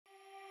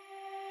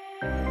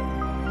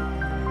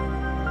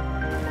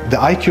The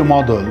IQ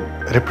model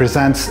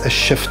represents a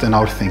shift in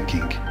our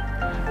thinking.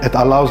 It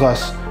allows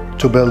us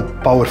to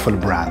build powerful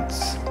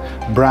brands,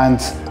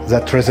 brands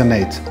that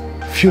resonate,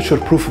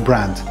 future-proof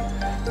brands.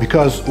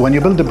 Because when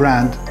you build a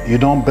brand, you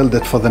don't build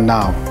it for the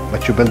now,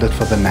 but you build it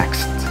for the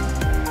next.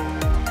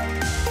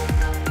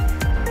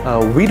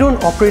 We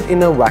don't operate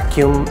in a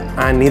vacuum,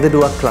 and neither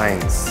do our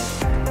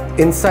clients.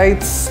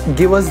 Insights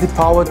give us the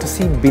power to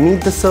see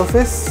beneath the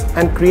surface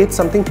and create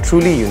something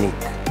truly unique.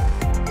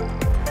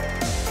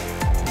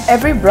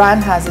 Every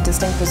brand has a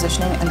distinct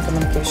positioning and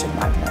communication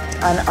magnet,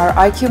 and our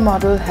IQ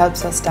model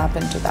helps us tap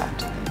into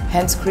that,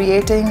 hence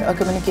creating a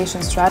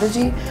communication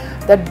strategy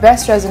that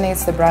best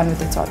resonates the brand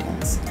with its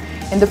audience.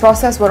 In the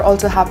process, what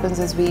also happens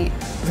is we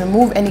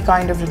remove any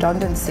kind of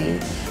redundancy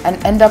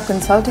and end up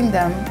consulting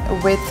them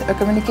with a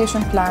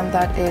communication plan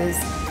that is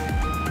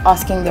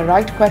asking the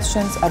right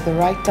questions at the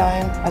right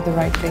time, at the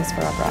right place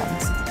for our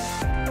brands.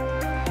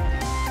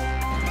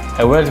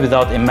 A world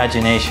without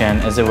imagination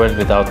is a world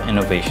without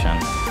innovation.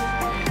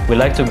 We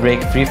like to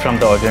break free from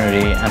the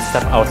ordinary and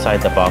step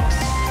outside the box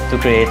to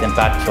create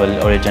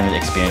impactful, original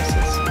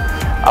experiences.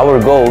 Our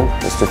goal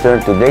is to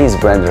turn today's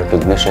brand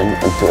recognition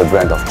into a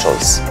brand of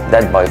choice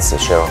that bites a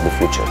share of the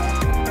future.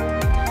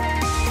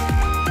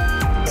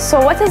 So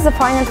what is the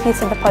final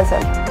piece of the puzzle?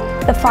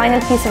 The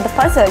final piece of the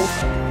puzzle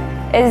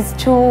is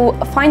to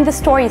find the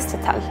stories to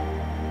tell,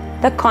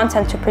 the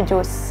content to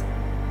produce,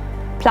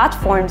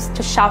 platforms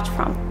to shout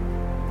from,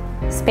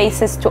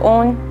 spaces to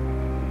own,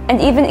 and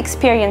even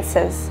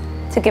experiences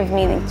to give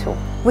meaning to.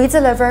 We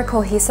deliver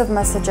cohesive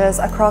messages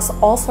across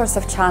all sorts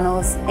of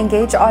channels,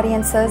 engage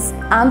audiences,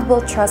 and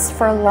build trust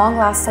for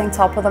long-lasting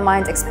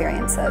top-of-the-mind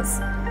experiences.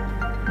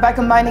 By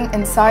combining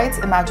insights,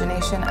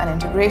 imagination, and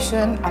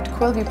integration, at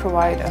Quill we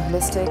provide a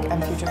holistic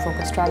and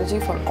future-focused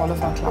strategy for all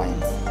of our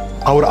clients.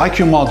 Our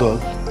IQ model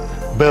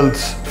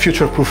builds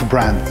future-proof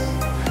brands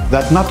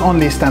that not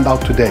only stand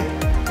out today,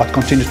 but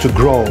continue to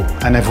grow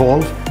and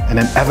evolve in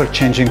an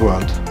ever-changing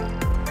world.